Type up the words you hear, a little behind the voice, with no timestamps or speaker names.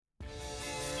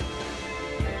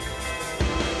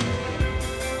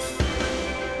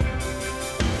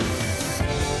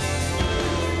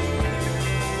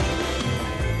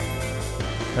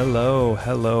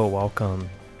Hello, welcome.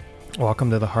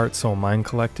 Welcome to the Heart, Soul, Mind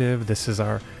Collective. This is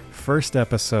our first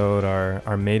episode,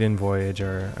 our maiden voyage,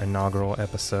 our inaugural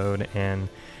episode, and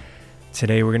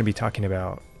today we're going to be talking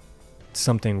about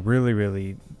something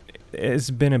really,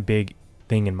 it's been a big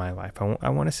thing in my life. I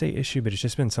want to say issue, but it's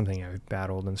just been something I've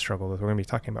battled and struggled with. We're going to be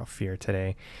talking about fear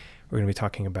today. We're going to be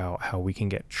talking about how we can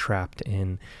get trapped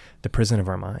in the prison of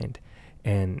our mind,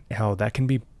 and how that can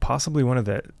be possibly one of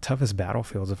the toughest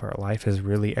battlefields of our life is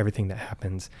really everything that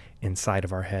happens inside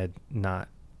of our head, not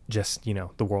just,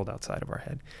 the world outside of our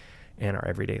head and our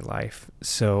everyday life.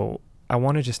 So I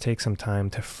want to just take some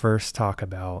time to first talk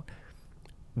about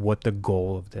what the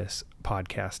goal of this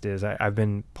podcast is. I've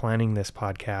been planning this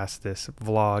podcast, this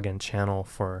vlog and channel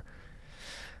for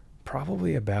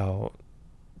probably about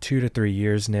 2 to 3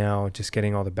 years now, just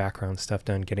getting all the background stuff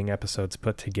done, getting episodes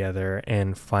put together.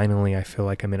 And finally, I feel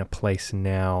like I'm in a place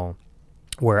now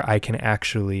where I can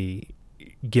actually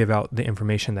give out the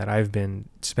information that I've been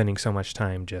spending so much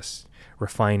time just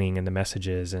refining in the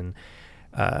messages. And,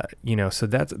 so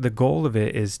that's the goal of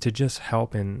it, is to just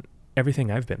help in everything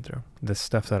I've been through, the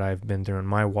stuff that I've been through in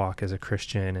my walk as a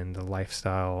Christian and the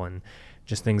lifestyle and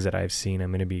just things that I've seen. I'm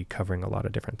going to be covering a lot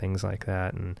of different things like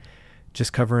that, and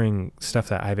just covering stuff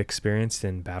that I've experienced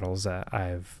in battles that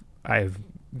I've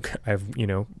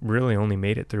really only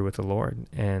made it through with the Lord,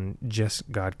 and just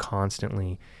God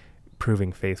constantly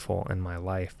proving faithful in my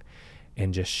life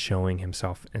and just showing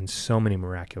himself in so many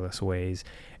miraculous ways,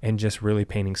 and just really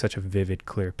painting such a vivid,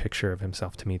 clear picture of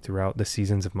himself to me throughout the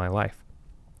seasons of my life.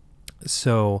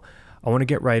 So I want to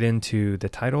get right into the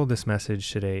title of this message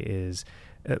today is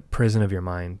Prison of Your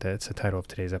Mind. That's the title of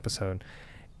today's episode.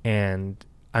 And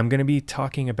I'm going to be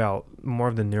talking about more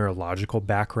of the neurological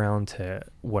background to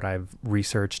what I've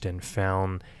researched and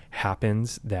found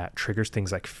happens that triggers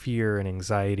things like fear and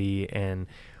anxiety, and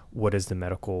what is the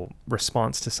medical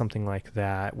response to something like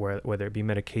that, whether it be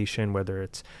medication, whether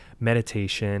it's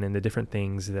meditation, and the different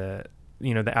things that,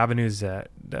 the avenues that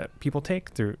people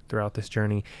take throughout this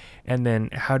journey. And then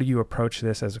how do you approach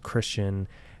this as a Christian?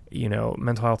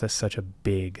 Mental health is such a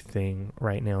big thing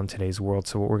right now in today's world.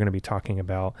 So what we're going to be talking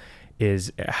about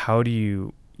is how do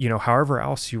you, however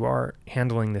else you are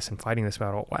handling this and fighting this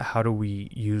battle, how do we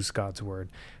use God's word?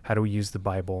 How do we use the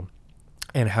Bible?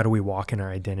 And how do we walk in our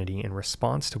identity in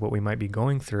response to what we might be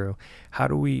going through? How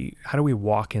do we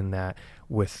walk in that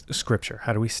with Scripture?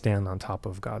 How do we stand on top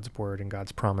of God's word and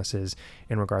God's promises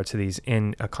in regard to these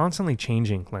in a constantly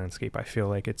changing landscape? I feel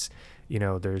like it's,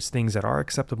 there's things that are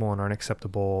acceptable and aren't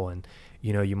acceptable, and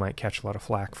you might catch a lot of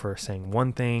flack for saying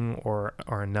one thing or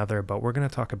another, but we're going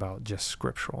to talk about just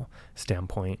scriptural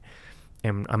standpoint.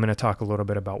 And I'm going to talk a little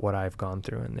bit about what I've gone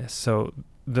through in this. So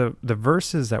the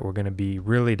verses that we're going to be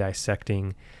really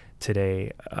dissecting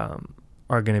today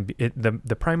are going to be,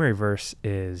 the primary verse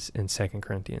is in 2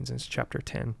 Corinthians, it's chapter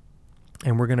 10.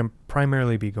 And we're going to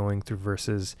primarily be going through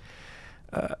verses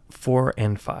 4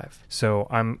 and 5. So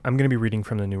I'm going to be reading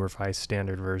from the New Revised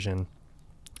Standard Version.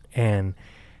 And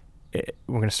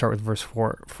we're going to start with verse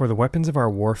 4. For the weapons of our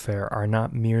warfare are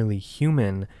not merely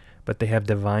human, but they have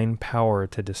divine power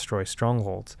to destroy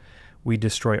strongholds. We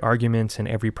destroy arguments and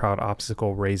every proud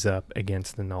obstacle raised up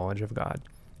against the knowledge of God.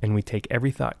 And we take every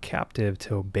thought captive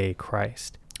to obey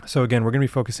Christ. So again, we're going to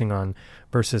be focusing on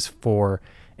verses 4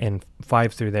 and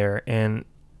 5 through there. And,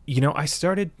 I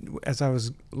started, as I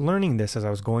was learning this, as I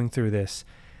was going through this,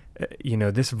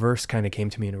 this verse kind of came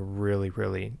to me in a really,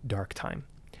 really dark time.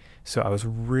 So I was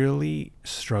really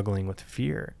struggling with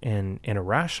fear and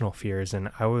irrational fears. And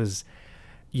I was,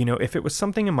 if it was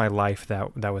something in my life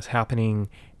that was happening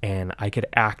and I could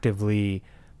actively,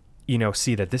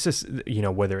 see that this is,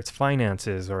 whether it's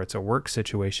finances or it's a work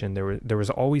situation, there was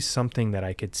always something that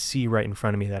I could see right in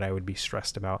front of me that I would be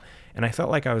stressed about. And I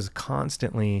felt like I was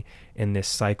constantly in this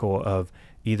cycle of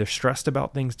either stressed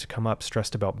about things to come up,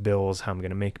 stressed about bills, how I'm going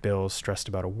to make bills, stressed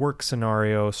about a work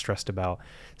scenario, stressed about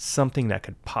something that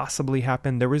could possibly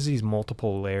happen. There was these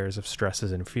multiple layers of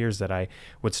stresses and fears that I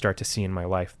would start to see in my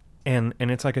life. And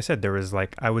it's like I said, there was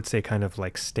I would say kind of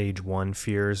like stage 1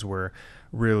 fears were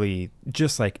really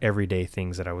just like everyday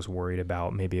things that I was worried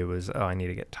about. Maybe it was, I need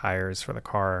to get tires for the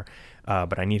car,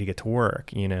 but I need to get to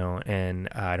work, and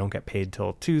I don't get paid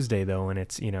till Tuesday though. And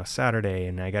it's, Saturday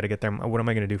and I got to get there. What am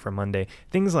I going to do for Monday?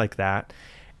 Things like that.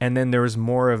 And then there was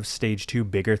more of stage 2,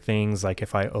 bigger things, like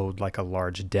if I owed like a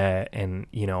large debt and,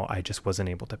 I just wasn't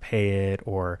able to pay it,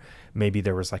 or maybe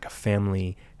there was like a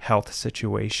family health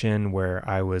situation where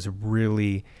I was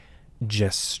really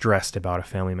just stressed about a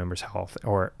family member's health,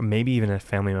 or maybe even a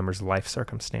family member's life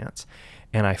circumstance.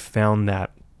 And I found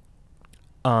that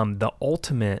the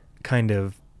ultimate kind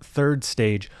of third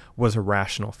stage was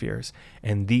irrational fears.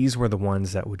 And these were the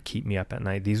ones that would keep me up at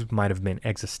night. These might have been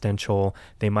existential.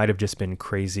 They might have just been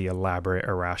crazy, elaborate,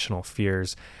 irrational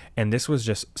fears. And this was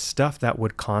just stuff that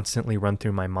would constantly run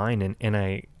through my mind. And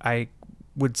I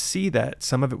would see that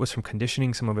some of it was from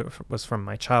conditioning, some of it was from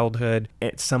my childhood,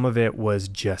 and some of it was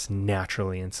just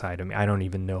naturally inside of me. I don't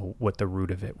even know what the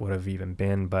root of it would have even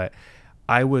been, but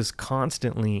I was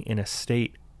constantly in a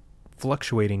state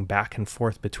fluctuating back and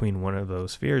forth between one of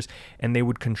those fears, and they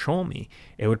would control me.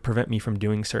 It would prevent me from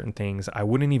doing certain things. I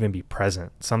wouldn't even be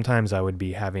present. Sometimes I would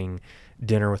be having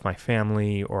dinner with my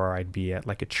family, or I'd be at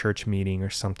like a church meeting or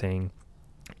something,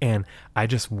 and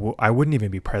I wouldn't even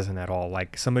be present at all.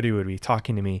 Like somebody would be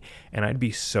talking to me and I'd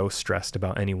be so stressed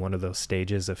about any one of those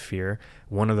stages of fear,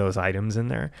 one of those items in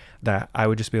there, that I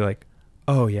would just be like,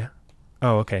 oh yeah.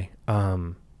 Oh, okay.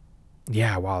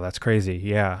 Yeah, wow, that's crazy.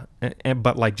 Yeah.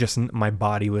 But like just my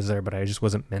body was there, but I just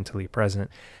wasn't mentally present,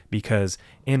 because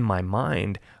in my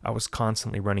mind, I was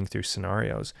constantly running through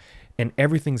scenarios, and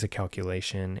everything's a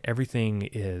calculation. Everything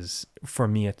is, for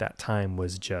me at that time,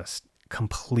 was just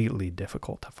completely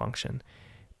difficult to function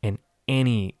in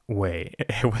any way,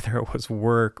 whether it was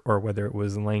work or whether it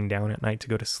was laying down at night to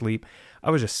go to sleep. I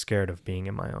was just scared of being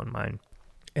in my own mind.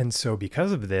 And so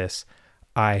because of this,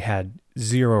 I had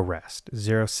zero rest,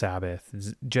 zero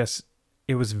Sabbath.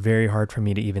 It was very hard for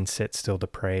me to even sit still to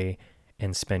pray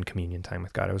and spend communion time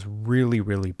with God. I was really,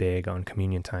 really big on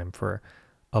communion time for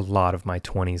a lot of my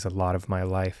 20s, a lot of my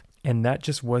life. And that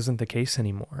just wasn't the case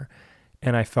anymore.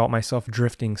 And I felt myself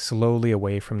drifting slowly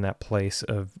away from that place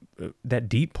of that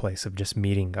deep place of just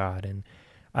meeting God. And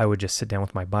I would just sit down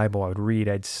with my Bible. I would read,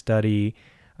 I'd study,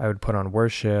 I would put on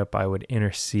worship, I would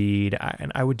intercede,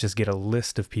 and I would just get a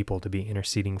list of people to be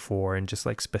interceding for, and just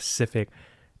like specific,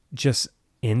 just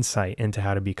insight into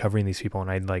how to be covering these people.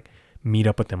 And I'd like meet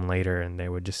up with them later, and they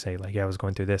would just say like, yeah, I was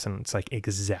going through this. And it's like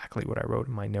exactly what I wrote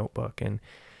in my notebook. And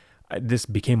this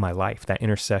became my life, that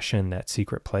intercession, that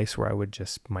secret place where I would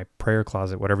just, my prayer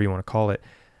closet, whatever you want to call it.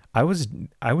 I was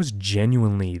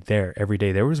genuinely there every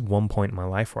day. There was one point in my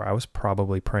life where I was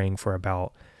probably praying for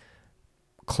about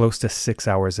close to 6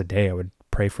 hours a day. I would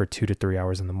pray for 2 to 3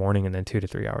 hours in the morning and then 2 to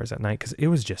 3 hours at night, because it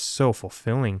was just so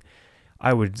fulfilling.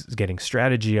 I was getting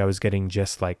strategy. I was getting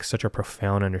just like such a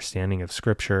profound understanding of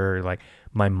scripture. Like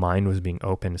my mind was being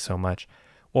opened so much.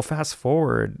 Well, fast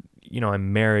forward,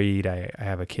 I'm married, I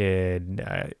have a kid,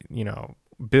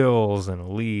 bills and a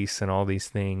lease and all these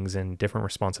things and different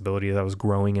responsibilities. I was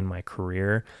growing in my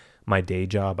career. My day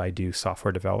job, I do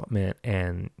software development.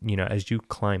 And, as you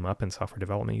climb up in software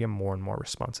development, you get more and more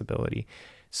responsibility.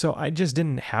 So I just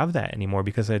didn't have that anymore,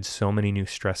 because I had so many new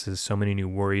stresses, so many new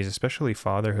worries, especially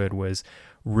fatherhood was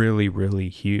really, really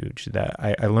huge. That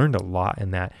I learned a lot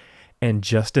in that. And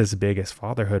just as big as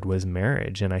fatherhood was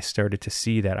marriage. And I started to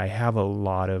see that I have a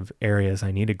lot of areas I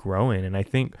need to grow in. And I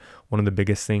think one of the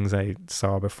biggest things I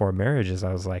saw before marriage is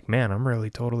I was like, man, I'm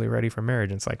really totally ready for marriage.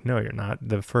 And it's like, no, you're not.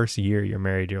 The first year you're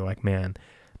married, you're like, man,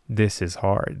 this is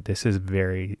hard. This is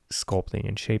very sculpting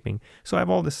and shaping. So I have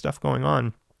all this stuff going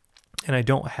on, and I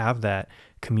don't have that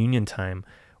communion time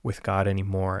with God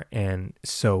anymore. And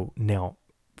so now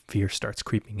fear starts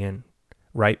creeping in,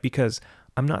 right? Because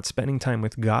I'm not spending time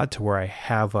with God to where I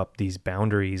have up these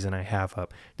boundaries and I have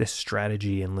up this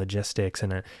strategy and logistics,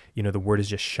 and the word is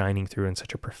just shining through in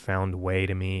such a profound way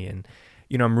to me. And,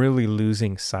 I'm really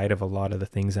losing sight of a lot of the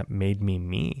things that made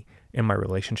me in my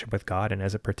relationship with God and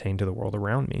as it pertained to the world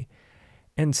around me.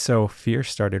 And so fear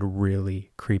started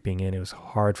really creeping in. It was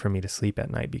hard for me to sleep at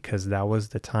night, because that was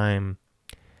the time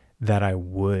that I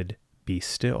would be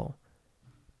still.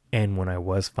 And when I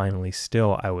was finally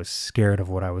still, I was scared of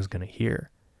what I was going to hear.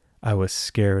 I was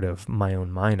scared of my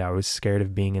own mind. I was scared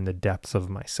of being in the depths of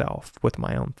myself with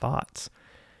my own thoughts.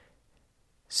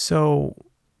 So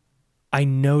I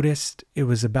noticed it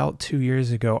was about 2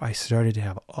 years ago, I started to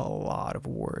have a lot of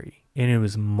worry. And it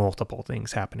was multiple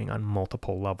things happening on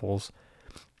multiple levels.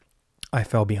 I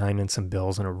fell behind in some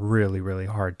bills in a really, really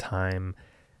hard time.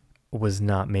 Was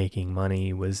not making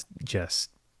money, was just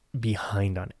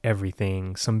behind on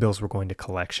everything. Some bills were going to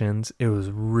collections. It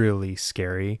was really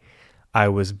scary. I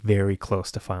was very close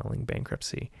to filing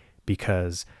bankruptcy,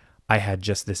 because I had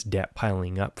just this debt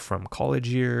piling up from college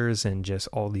years and just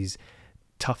all these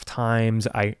tough times.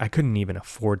 I couldn't even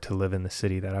afford to live in the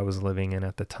city that I was living in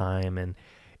at the time, and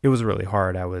it was really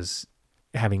hard. I was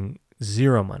having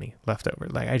zero money left over.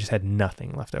 Like I just had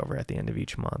nothing left over at the end of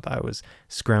each month. I was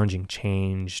scrounging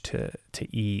change to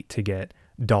eat, to get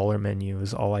dollar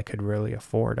menus, all I could really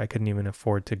afford. I couldn't even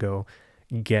afford to go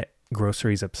get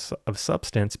groceries of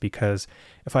substance, because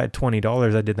if I had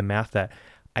 $20, I did the math that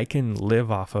I can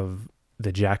live off of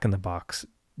the Jack in the Box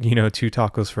two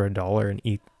tacos for $1 and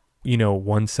eat,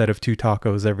 one set of 2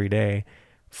 tacos every day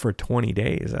for 20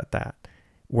 days at that.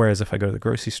 Whereas if I go to the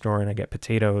grocery store and I get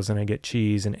potatoes and I get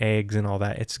cheese and eggs and all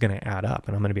that, it's going to add up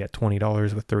and I'm going to be at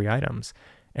 $20 with 3 items.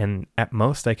 And at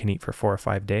most I can eat for 4 or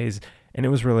 5 days. And it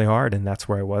was really hard. And that's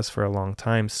where I was for a long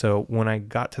time. So when I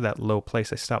got to that low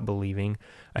place, I stopped believing.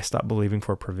 I stopped believing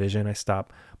for provision. I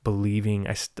stopped believing.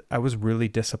 I was really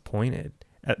disappointed.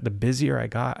 The busier I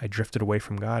got, I drifted away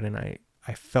from God and I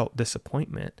felt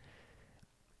disappointment.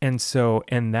 And so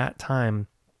in that time,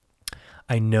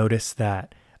 I noticed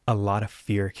that a lot of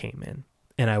fear came in,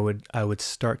 and I would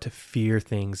start to fear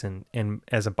things. And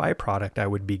as a byproduct, I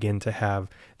would begin to have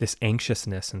this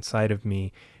anxiousness inside of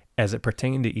me as it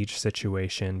pertained to each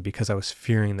situation, because I was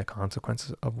fearing the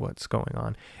consequences of what's going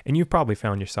on. And you've probably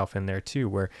found yourself in there too,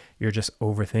 where you're just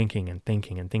overthinking and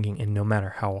thinking and thinking. And no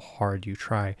matter how hard you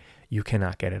try, you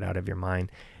cannot get it out of your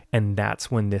mind. And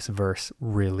that's when this verse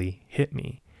really hit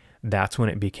me. That's when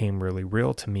it became really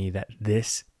real to me that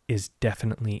this is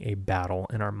definitely a battle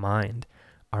in our mind.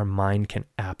 Our mind can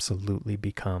absolutely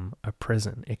become a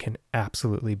prison. It can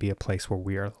absolutely be a place where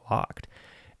we are locked.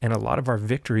 And a lot of our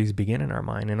victories begin in our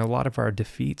mind, and a lot of our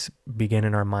defeats begin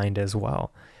in our mind as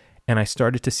well. And I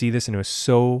started to see this, and it was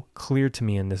so clear to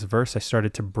me in this verse. I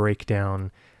started to break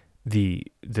down the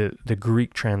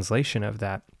Greek translation of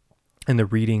that and the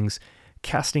readings,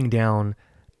 casting down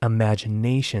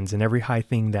imaginations and every high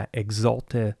thing that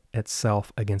exalteth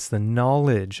itself against the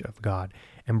knowledge of God,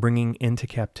 and bringing into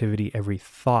captivity every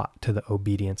thought to the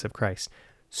obedience of Christ.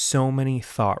 So many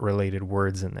thought-related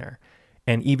words in there.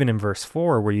 And even in verse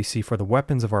 4, where you see, for the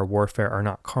weapons of our warfare are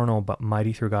not carnal, but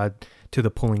mighty through God to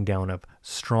the pulling down of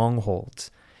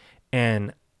strongholds.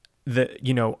 And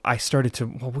I started to,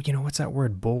 what's that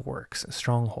word? Bulwarks,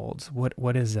 strongholds.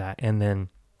 What is that? And then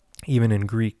even in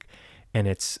Greek, and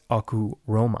it's aku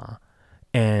Roma,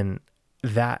 and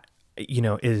that,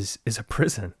 is a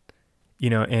prison,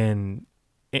 in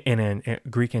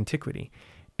Greek antiquity.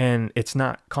 And it's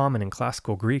not common in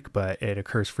classical Greek, but it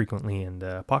occurs frequently in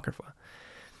the Apocrypha.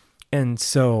 And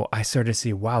so I started to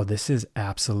see, wow, this is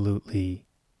absolutely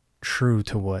true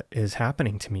to what is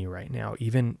happening to me right now.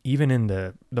 Even in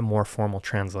the more formal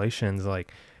translations,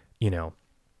 like,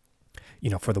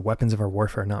 for the weapons of our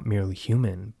warfare are not merely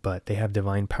human, but they have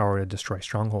divine power to destroy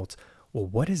strongholds.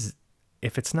 Well,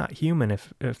 if it's not human,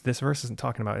 if this verse isn't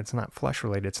talking about, it's not flesh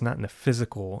related, it's not in the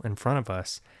physical in front of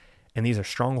us, and these are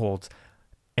strongholds,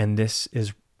 and this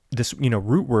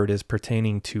root word is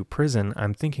pertaining to prison,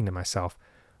 I'm thinking to myself,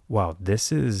 wow,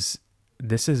 this is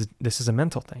a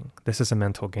mental thing. This is a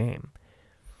mental game.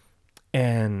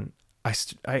 And I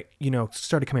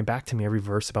started coming back to me every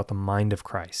verse about the mind of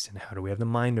Christ, and how do we have the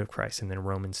mind of Christ? And then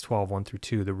Romans 12,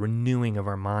 1-2, the renewing of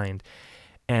our mind.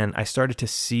 And I started to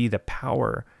see the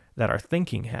power that our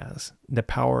thinking has, the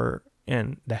power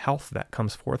and the health that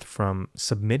comes forth from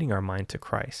submitting our mind to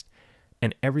Christ,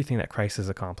 and everything that Christ has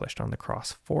accomplished on the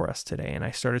cross for us today. And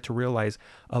I started to realize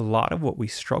a lot of what we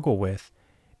struggle with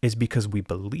is because we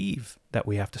believe that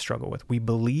we have to struggle with. We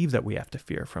believe that we have to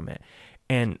fear from it.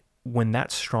 And when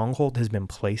that stronghold has been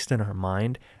placed in our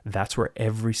mind, that's where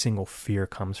every single fear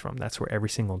comes from. That's where every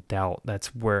single doubt,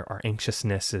 that's where our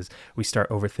anxiousness is. We start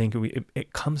overthinking.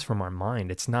 It comes from our mind.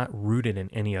 It's not rooted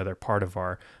in any other part of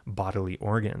our bodily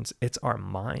organs. It's our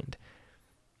mind.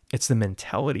 It's the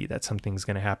mentality that something's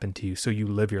going to happen to you, so you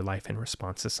live your life in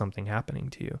response to something happening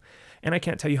to you. And I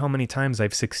can't tell you how many times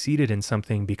I've succeeded in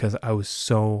something because I was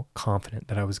so confident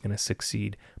that I was going to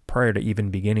succeed prior to even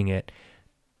beginning it,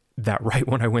 that right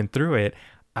when I went through it,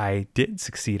 I did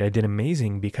succeed. I did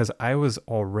amazing because I was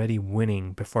already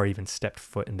winning before I even stepped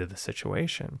foot into the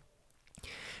situation.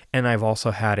 And I've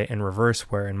also had it in reverse,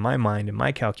 where in my mind, in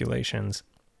my calculations,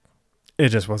 it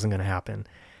just wasn't going to happen.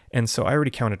 And so I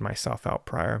already counted myself out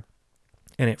prior,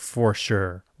 and it for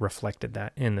sure reflected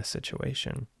that in the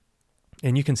situation.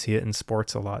 And you can see it in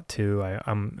sports a lot too.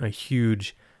 I'm a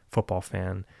huge football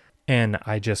fan, and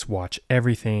I just watch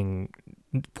everything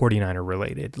 49er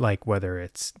related, like whether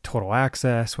it's Total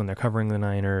Access when they're covering the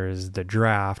Niners, the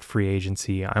draft, free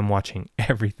agency. I'm watching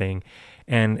everything,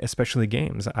 and especially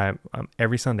games.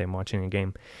 Every Sunday I'm watching a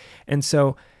game. And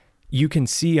so you can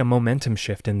see a momentum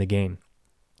shift in the game.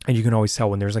 And you can always tell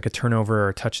when there's like a turnover or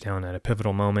a touchdown at a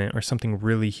pivotal moment or something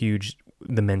really huge,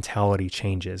 the mentality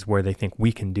changes where they think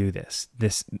we can do this.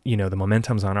 The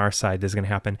momentum's on our side, this is going to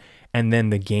happen. And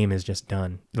then the game is just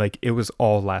done. Like it was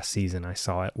all last season. I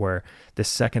saw it where the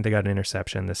second they got an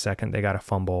interception, the second they got a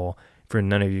fumble, for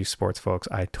none of you sports folks,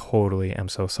 I totally am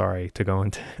so sorry to go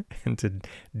into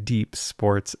deep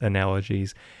sports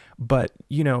analogies. But,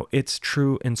 it's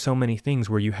true in so many things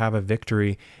where you have a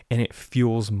victory and it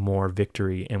fuels more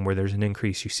victory. And where there's an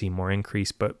increase, you see more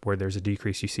increase. But where there's a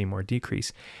decrease, you see more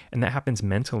decrease. And that happens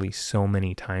mentally so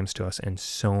many times to us in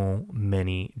so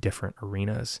many different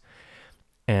arenas.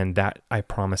 And that, I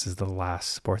promise, is the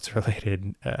last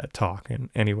sports-related talk. And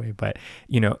anyway, but,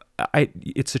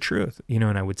 it's the truth,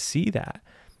 and I would see that.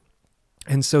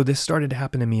 And so this started to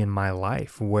happen to me in my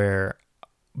life where,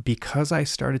 because I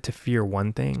started to fear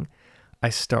one thing, I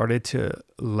started to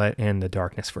let in the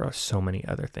darkness for so many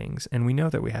other things. And we know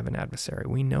that we have an adversary.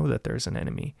 We know that there's an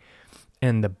enemy.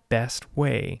 And the best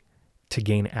way to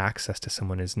gain access to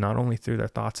someone is not only through their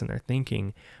thoughts and their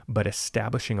thinking, but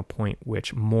establishing a point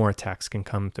which more attacks can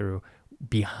come through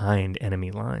behind enemy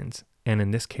lines. And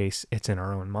in this case, it's in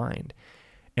our own mind.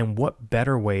 And what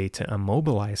better way to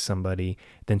immobilize somebody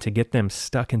than to get them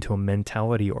stuck into a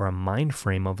mentality or a mind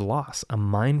frame of loss, a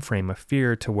mind frame of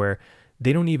fear, to where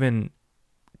they don't even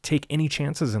take any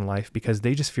chances in life because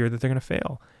they just fear that they're going to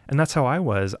fail. And that's how I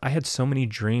was. I had so many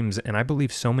dreams, and I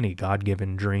believe so many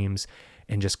God-given dreams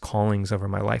and just callings over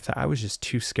my life that I was just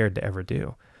too scared to ever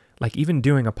do. Like, even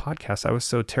doing a podcast, I was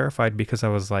so terrified because I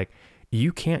was like,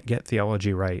 you can't get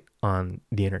theology right on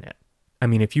the internet. I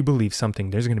mean, if you believe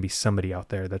something, there's going to be somebody out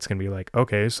there that's going to be like,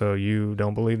 okay, so you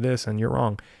don't believe this and you're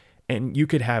wrong. And you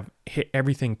could have hit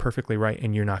everything perfectly right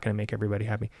and you're not going to make everybody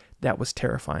happy. That was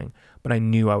terrifying. But I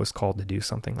knew I was called to do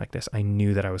something like this. I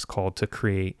knew that I was called to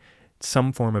create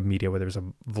some form of media, whether it was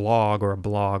a vlog or a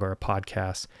blog or a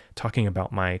podcast, talking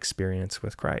about my experience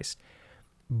with Christ.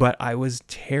 But I was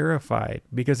terrified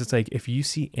because it's like, if you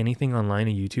see anything online,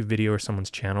 a YouTube video or someone's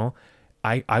channel,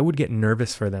 I would get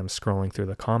nervous for them scrolling through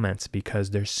the comments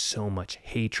because there's so much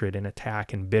hatred and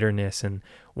attack and bitterness, and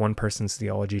one person's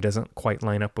theology doesn't quite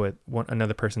line up with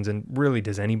another person's, and really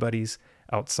does anybody's,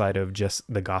 outside of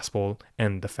just the gospel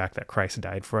and the fact that Christ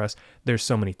died for us. There's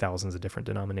so many thousands of different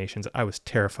denominations. I was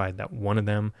terrified that one of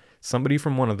them, somebody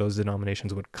from one of those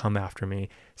denominations, would come after me.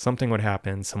 Something would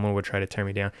happen. Someone would try to tear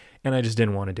me down, and I just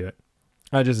didn't want to do it.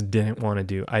 I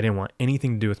didn't want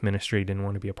anything to do with ministry. Didn't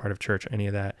want to be a part of church, any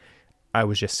of that. I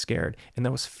was just scared. And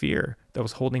that was fear that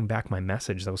was holding back my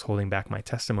message, that was holding back my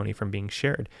testimony from being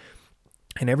shared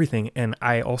and everything. And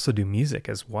I also do music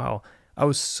as well. I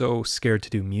was so scared to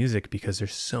do music because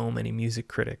there's so many music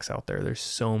critics out there. There's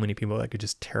so many people that could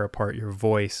just tear apart your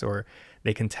voice, or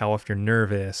they can tell if you're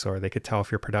nervous, or they could tell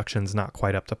if your production's not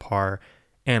quite up to par.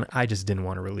 And I just didn't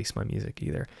want to release my music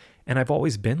either. And I've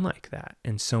always been like that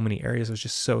in so many areas. I was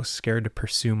just so scared to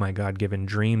pursue my God-given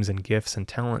dreams and gifts and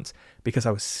talents because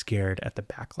I was scared at the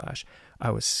backlash. I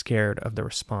was scared of the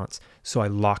response. So I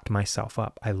locked myself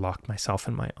up. I locked myself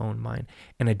in my own mind.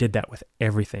 And I did that with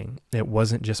everything. It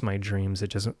wasn't just my dreams.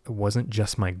 It wasn't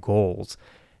just my goals.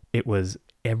 It was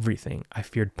everything. I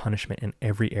feared punishment in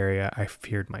every area. I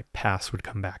feared my past would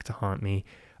come back to haunt me.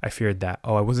 I feared that,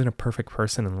 I wasn't a perfect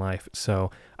person in life,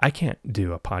 so I can't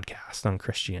do a podcast on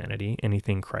Christianity,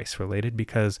 anything Christ related,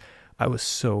 because I was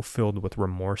so filled with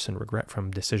remorse and regret from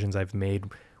decisions I've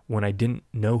made when I didn't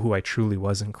know who I truly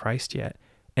was in Christ yet.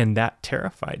 And that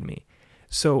terrified me.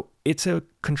 So it's a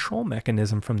control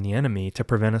mechanism from the enemy to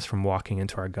prevent us from walking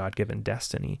into our God-given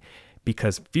destiny,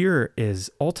 because fear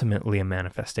is ultimately a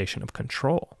manifestation of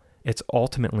control. It's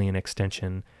ultimately an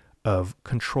extension of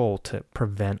control to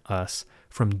prevent us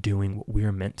from doing what we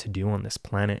are meant to do on this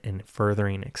planet, and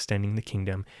furthering and extending the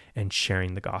kingdom and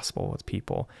sharing the gospel with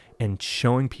people and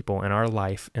showing people in our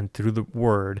life and through the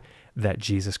word that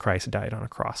Jesus Christ died on a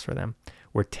cross for them.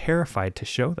 We're terrified to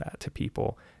show that to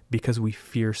people because we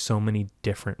fear so many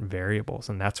different variables,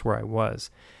 and that's where I was.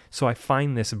 So I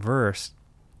find this verse,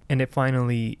 and it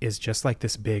finally is just like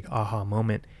this big aha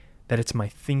moment that it's my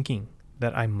thinking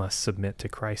that I must submit to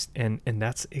Christ. And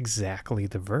that's exactly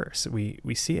the verse.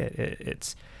 We see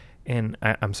it.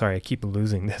 I'm sorry, I keep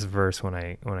losing this verse when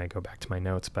I go back to my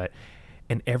notes, but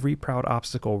and every proud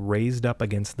obstacle raised up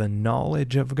against the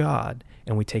knowledge of God,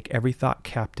 and we take every thought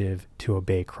captive to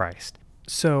obey Christ.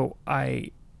 So I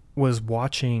was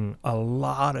watching a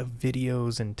lot of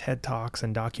videos and TED Talks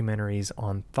and documentaries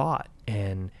on thought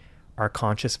and our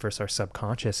conscious versus our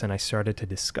subconscious. And I started to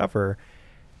discover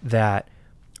that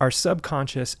our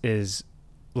subconscious is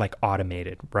like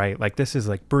automated, right? Like this is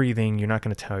like breathing. You're not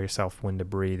going to tell yourself when to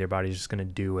breathe. Your body's just going to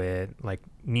do it, like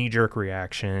knee-jerk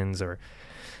reactions. Or,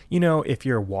 if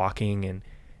you're walking and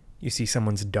you see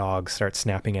someone's dog start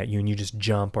snapping at you and you just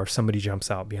jump, or somebody jumps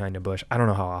out behind a bush. I don't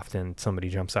know how often somebody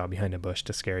jumps out behind a bush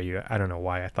to scare you. I don't know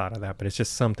why I thought of that, but it's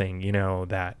just something,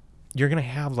 that you're going to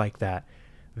have like that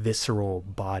visceral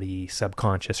body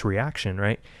subconscious reaction,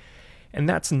 right? And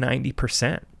that's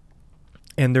 90%.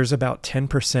 And there's about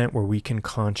 10% where we can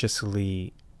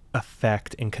consciously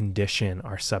affect and condition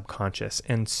our subconscious.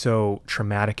 And so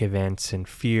traumatic events and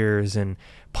fears and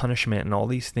punishment and all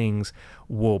these things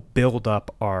will build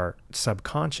up our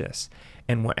subconscious.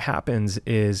 And what happens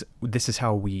is, this is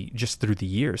how we, just through the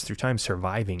years, through time,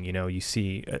 surviving, you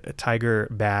see a tiger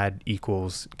bad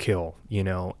equals kill,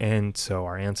 and so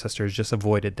our ancestors just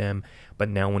avoided them. But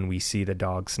now when we see the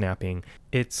dog snapping,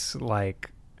 it's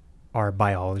like our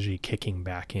biology kicking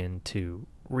back in to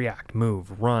react,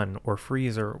 move, run, or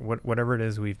freeze, or whatever it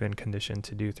is we've been conditioned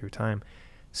to do through time.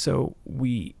 So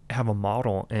we have a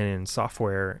model, and in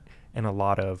software and a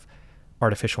lot of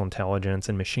artificial intelligence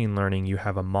and machine learning, you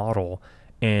have a model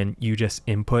and you just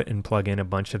input and plug in a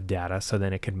bunch of data so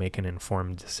then it can make an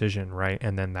informed decision, right?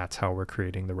 And then that's how we're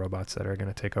creating the robots that are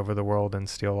going to take over the world and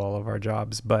steal all of our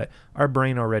jobs. But our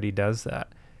brain already does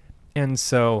that. And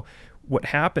so what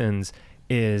happens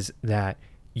is that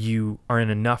you are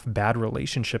in enough bad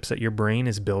relationships that your brain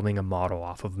is building a model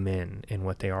off of men and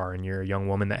what they are. And you're a young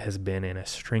woman that has been in a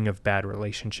string of bad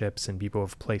relationships, and people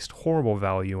have placed horrible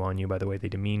value on you by the way they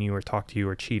demean you or talk to you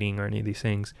or cheating or any of these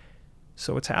things.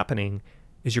 So what's happening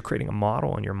is you're creating a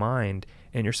model in your mind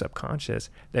and your subconscious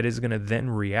that is going to then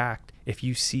react if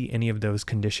you see any of those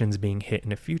conditions being hit in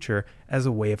the future as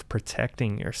a way of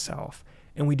protecting yourself.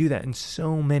 And we do that in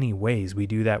so many ways. We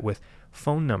do that with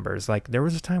phone numbers. Like, there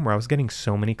was a time where I was getting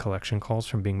so many collection calls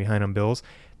from being behind on bills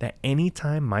that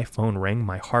anytime my phone rang,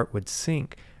 my heart would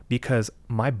sink, because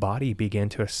my body began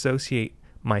to associate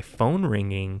my phone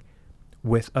ringing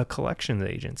with a collections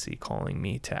agency calling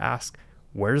me to ask,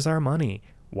 where's our money?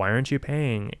 Why aren't you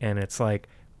paying? And it's like,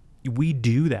 we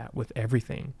do that with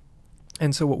everything.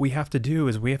 And so what we have to do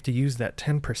is we have to use that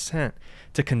 10%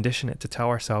 to condition it, to tell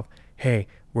ourselves, hey,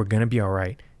 we're going to be all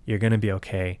right. You're going to be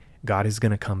okay. God is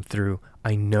going to come through.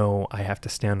 I know I have to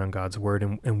stand on God's word.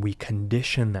 And we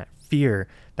condition that fear,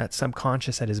 that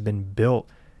subconscious that has been built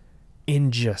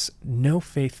in just no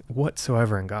faith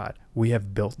whatsoever in God. We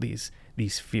have built these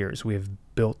fears. We have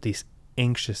built these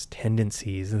anxious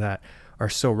tendencies that are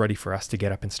so ready for us to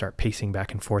get up and start pacing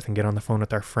back and forth and get on the phone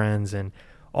with our friends and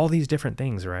all these different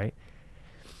things, right?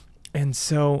 And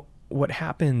so what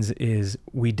happens is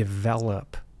we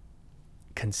develop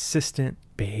consistent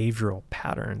behavioral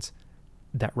patterns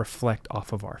that reflect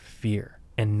off of our fear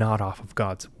and not off of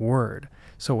God's word.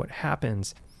 So what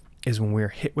happens is, when we're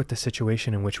hit with the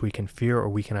situation in which we can fear or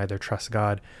we can either trust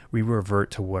God, we revert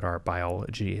to what our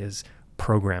biology has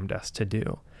programmed us to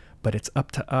do. But it's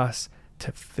up to us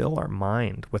to fill our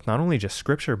mind with not only just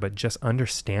scripture, but just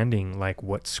understanding like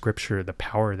what scripture, the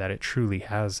power that it truly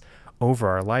has over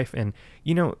our life. And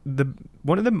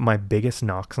one of my biggest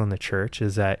knocks on the church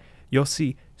is that you'll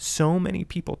see so many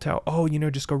people tell,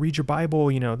 just go read your Bible,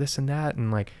 this and that,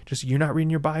 and like, just, you're not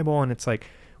reading your Bible. And it's like,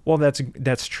 well,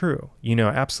 that's true,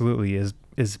 absolutely is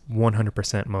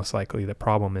 100% most likely. The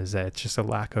problem is that it's just a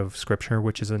lack of scripture,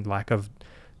 which is a lack of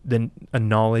a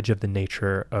knowledge of the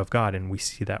nature of God. And we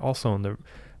see that also in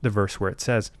the verse where it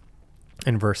says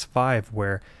in verse 5,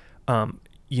 where and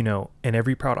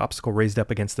every proud obstacle raised up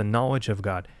against the knowledge of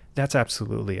God. That's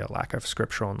absolutely a lack of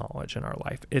scriptural knowledge in our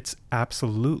life. It's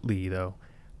absolutely, though,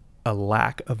 a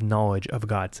lack of knowledge of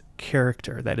God's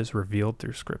character that is revealed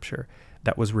through scripture,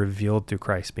 that was revealed through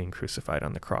Christ being crucified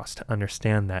on the cross, to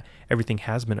understand that everything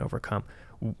has been overcome.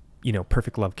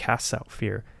 Perfect love casts out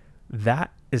fear.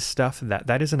 That is stuff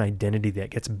that is an identity that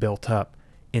gets built up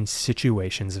in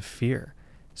situations of fear.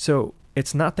 So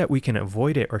it's not that we can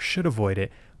avoid it or should avoid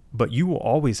it, but you will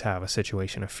always have a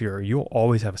situation of fear. You'll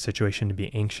always have a situation to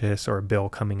be anxious, or a bill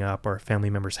coming up, or a family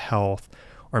member's health,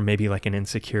 or maybe like an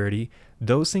insecurity.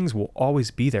 Those things will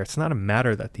always be there. It's not a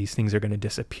matter that these things are going to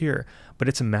disappear, but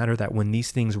it's a matter that when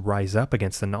these things rise up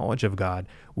against the knowledge of God,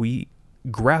 we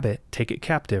grab it, take it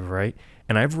captive, right?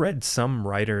 And I've read some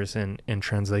writers and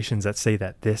translations that say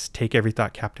that this take every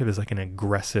thought captive is like an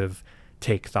aggressive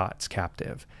take thoughts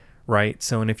captive, right?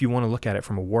 So, and if you want to look at it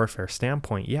from a warfare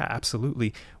standpoint, yeah,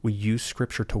 absolutely. We use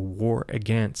scripture to war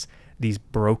against these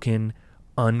broken,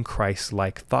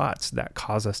 un-Christ-like thoughts that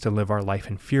cause us to live our life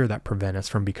in fear, that prevent us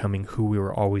from becoming who we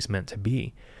were always meant to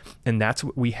be. And that's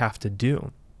what we have to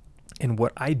do. And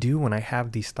what I do when I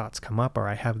have these thoughts come up, or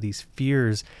I have these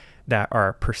fears that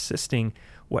are persisting,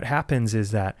 what happens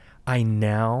is that I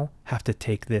now have to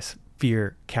take this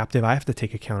fear captive. I have to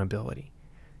take accountability,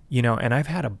 and I've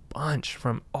had a bunch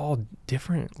from all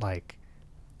different, like,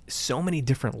 so many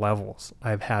different levels.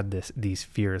 I've had these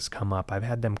fears come up. I've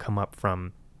had them come up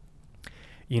from,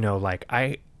 like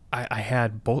I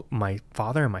had both my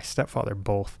father and my stepfather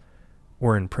both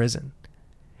were in prison.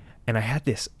 And I had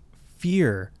this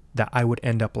fear that I would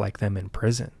end up like them in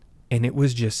prison. And it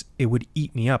would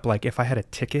eat me up. Like if I had a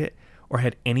ticket or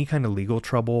had any kind of legal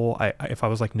trouble, if I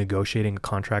was like negotiating a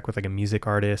contract with like a music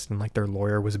artist and like their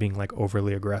lawyer was being like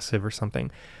overly aggressive or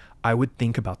something, I would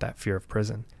think about that fear of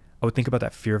prison. I would think about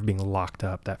that fear of being locked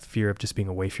up, that fear of just being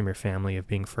away from your family, of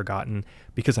being forgotten,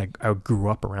 because I grew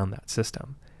up around that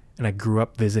system. And I grew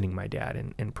up visiting my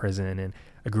dad in prison, and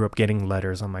I grew up getting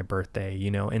letters on my birthday,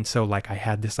 and so like I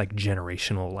had this like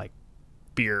generational like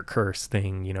fear curse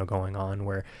thing, going on,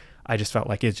 where I just felt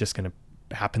like it's just going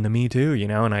to happen to me too,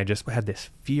 and I just had this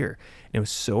fear. And it was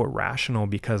so irrational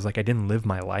because like I didn't live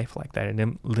my life like that. I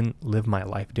didn't live my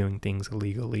life doing things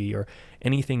illegally or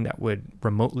anything that would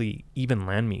remotely even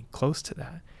land me close to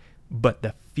that. But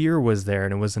the fear was there,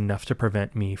 and it was enough to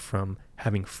prevent me from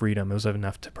having freedom. It was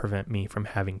enough to prevent me from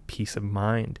having peace of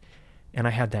mind. And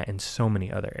I had that in so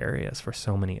many other areas for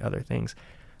so many other things.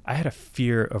 I had a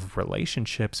fear of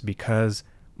relationships because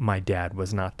my dad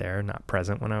was not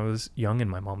present when I was young,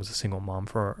 and my mom was a single mom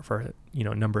for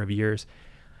a number of years.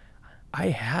 I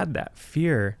had that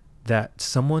fear that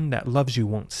someone that loves you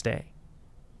won't stay.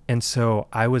 And so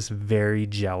I was very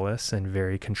jealous and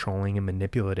very controlling and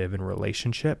manipulative in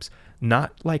relationships,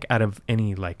 not like out of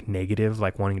any like negative,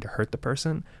 like wanting to hurt the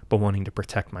person, but wanting to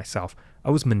protect myself. I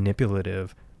was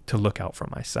manipulative to look out for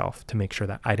myself, to make sure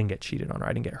that I didn't get cheated on, or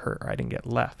I didn't get hurt, or I didn't get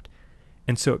left.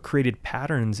 And so it created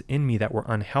patterns in me that were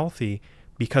unhealthy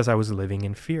because I was living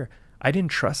in fear. I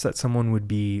didn't trust that someone would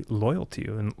be loyal to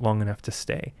you and long enough to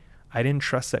stay. I didn't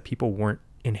trust that people weren't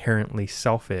inherently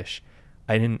selfish.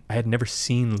 I had never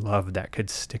seen love that could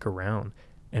stick around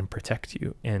and protect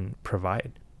you and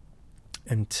provide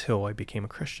until I became a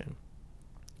Christian.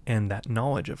 And that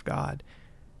knowledge of God,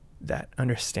 that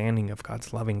understanding of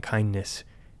God's loving kindness,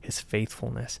 his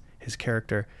faithfulness, his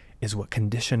character, is what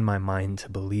conditioned my mind to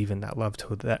believe in that love.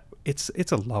 To that it's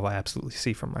a love I absolutely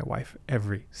see from my wife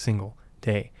every single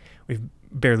day. We've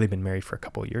barely been married for a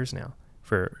couple of years now,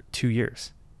 for 2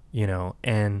 years,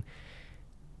 and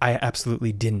I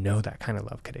absolutely didn't know that kind of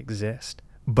love could exist.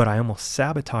 But I almost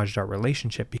sabotaged our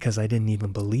relationship because I didn't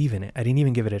even believe in it. I didn't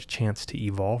even give it a chance to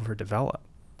evolve or develop.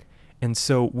 And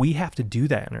so we have to do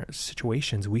that in our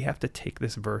situations. We have to take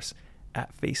this verse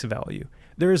at face value.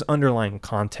 There is underlying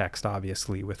context,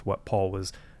 obviously, with what Paul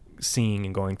was seeing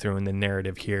and going through in the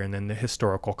narrative here, and then the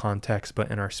historical context, but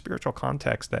in our spiritual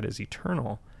context that is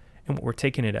eternal, and what we're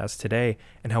taking it as today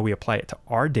and how we apply it to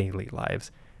our daily lives,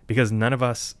 because none of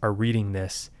us are reading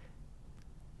this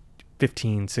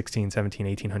 15, 16, 17,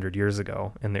 1800 years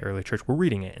ago in the early church. We're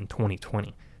reading it in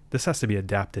 2020. This has to be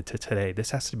adapted to today.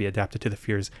 This has to be adapted to the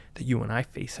fears that you and I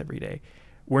face every day.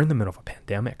 We're in the middle of a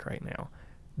pandemic right now.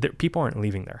 People aren't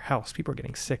leaving their house. People are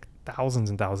getting sick. Thousands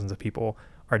and thousands of people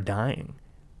are dying.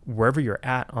 Wherever you're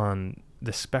at on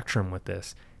the spectrum with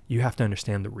this, you have to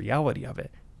understand the reality of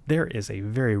it. There is a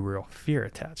very real fear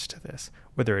attached to this,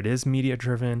 whether it is media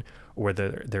driven or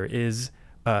whether there is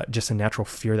just a natural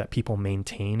fear that people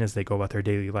maintain as they go about their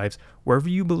daily lives. Wherever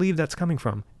you believe that's coming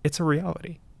from, it's a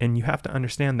reality. And you have to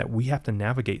understand that we have to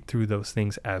navigate through those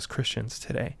things as Christians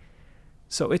today.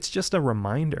 So it's just a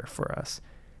reminder for us.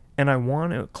 And I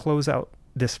want to close out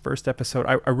this first episode.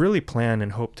 I really plan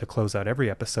and hope to close out every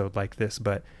episode like this,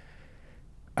 but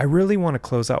I really want to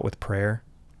close out with prayer.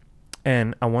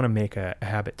 And I want to make a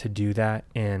habit to do that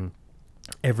in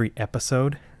every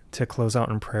episode, to close out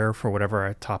in prayer for whatever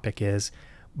our topic is.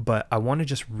 But I want to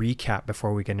just recap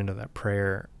before we get into that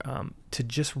prayer, to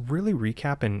just really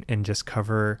recap and just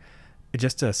cover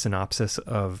just a synopsis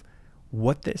of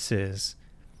what this is.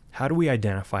 How do we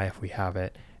identify if we have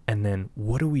it? And then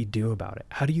what do we do about it?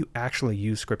 How do you actually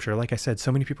use scripture? Like I said,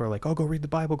 so many people are like, oh, go read the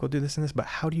Bible, go do this and this. But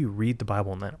how do you read the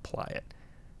Bible and then apply it?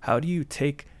 How do you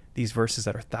take these verses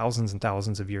that are thousands and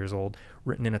thousands of years old,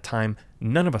 written in a time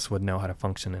none of us would know how to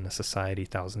function in a society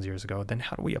thousands of years ago? Then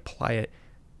how do we apply it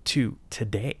to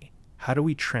today? How do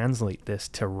we translate this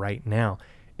to right now?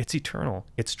 It's eternal.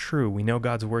 It's true. We know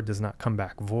God's word does not come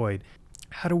back void.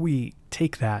 How do we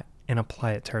take that and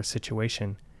apply it to our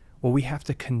situation? Well, we have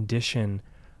to condition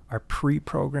our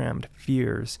pre-programmed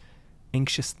fears,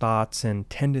 anxious thoughts, and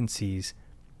tendencies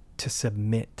to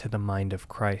submit to the mind of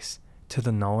Christ, to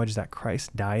the knowledge that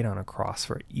Christ died on a cross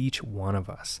for each one of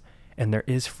us. And there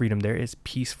is freedom, there is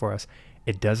peace for us.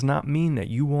 It does not mean that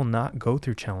you will not go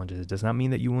through challenges. It does not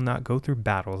mean that you will not go through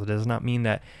battles. It does not mean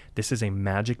that this is a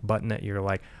magic button that you're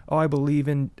like, oh, I believe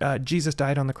in Jesus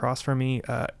died on the cross for me.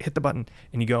 Hit the button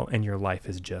and you go and your life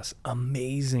is just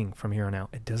amazing from here on out.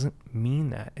 It doesn't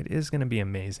mean that. It is going to be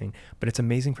amazing, but it's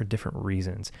amazing for different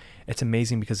reasons. It's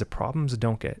amazing because the problems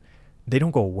don't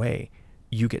go away.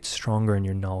 you get stronger in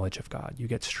your knowledge of God. You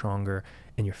get stronger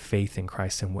in your faith in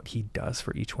Christ and what he does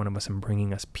for each one of us and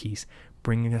bringing us peace,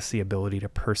 bringing us the ability to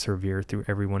persevere through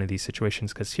every one of these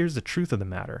situations. Because here's the truth of the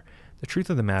matter. The truth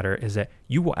of the matter is that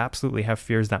you will absolutely have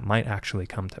fears that might actually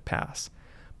come to pass,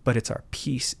 but it's our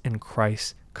peace in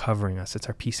Christ covering us. It's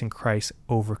our peace in Christ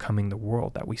overcoming the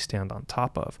world that we stand on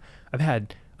top of. I've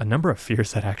had a number of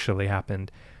fears that actually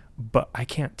happened, but I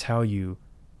can't tell you,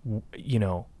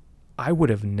 I would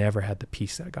have never had the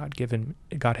peace that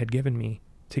God had given me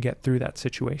to get through that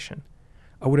situation.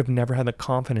 I would have never had the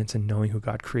confidence in knowing who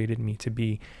God created me to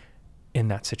be in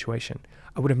that situation.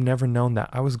 I would have never known that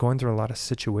I was going through a lot of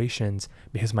situations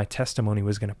because my testimony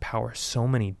was going to power so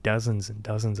many dozens and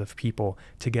dozens of people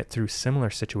to get through similar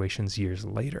situations years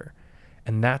later.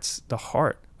 And that's the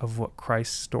heart of what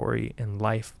Christ's story in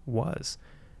life was.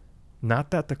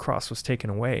 Not that the cross was taken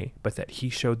away, but that he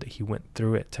showed that he went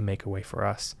through it to make a way for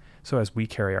us. So as we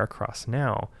carry our cross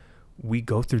now, we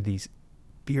go through these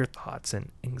fear thoughts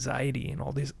and anxiety and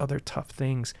all these other tough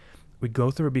things. We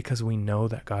go through it because we know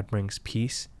that God brings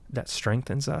peace, that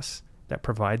strengthens us, that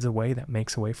provides a way, that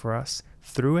makes a way for us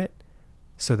through it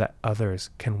so that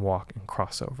others can walk and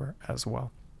cross over as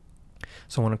well.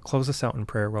 So I want to close this out in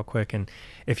prayer real quick. And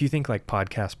if you think like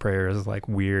podcast prayer is like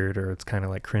weird or it's kind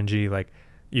of like cringy, like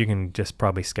you can just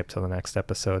probably skip to the next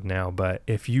episode now. But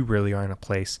if you really are in a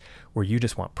place where you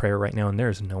just want prayer right now and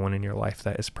there's no one in your life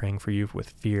that is praying for you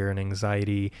with fear and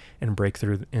anxiety and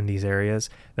breakthrough in these areas,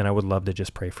 then I would love to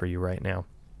just pray for you right now.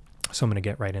 So I'm going to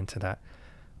get right into that.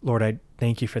 Lord, I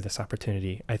thank you for this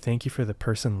opportunity. I thank you for the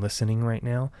person listening right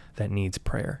now that needs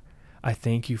prayer. I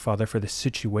thank you, Father, for the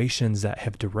situations that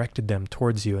have directed them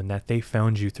towards you and that they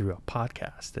found you through a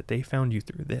podcast, that they found you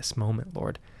through this moment,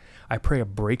 Lord. I pray a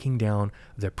breaking down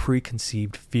of the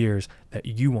preconceived fears that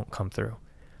you won't come through.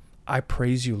 I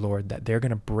praise you, Lord, that they're going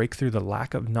to break through the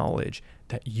lack of knowledge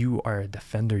that you are a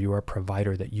defender, you are a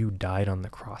provider, that you died on the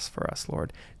cross for us,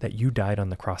 Lord, that you died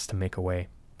on the cross to make a way.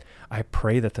 I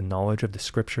pray that the knowledge of the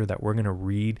scripture that we're going to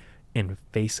read in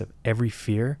face of every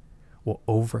fear will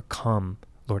overcome,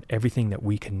 Lord, everything that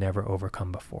we could never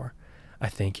overcome before. I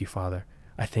thank you, Father.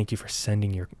 I thank you for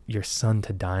sending your son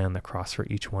to die on the cross for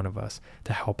each one of us,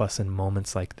 to help us in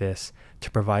moments like this,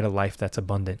 to provide a life that's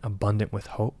abundant with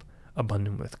hope,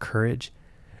 abundant with courage,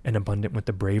 and abundant with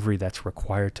the bravery that's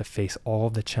required to face all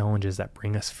the challenges that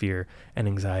bring us fear and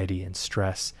anxiety and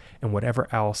stress and whatever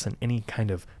else, and any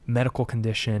kind of medical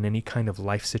condition, any kind of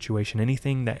life situation,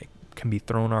 anything that can be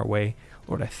thrown our way.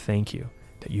 Lord, I thank you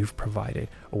that you've provided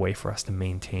a way for us to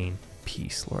maintain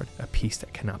peace, Lord, a peace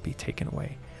that cannot be taken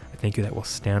away. I thank you that we'll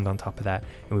stand on top of that,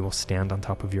 and we will stand on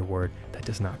top of your word that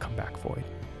does not come back void.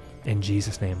 In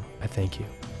Jesus' name, I thank you.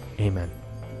 Amen.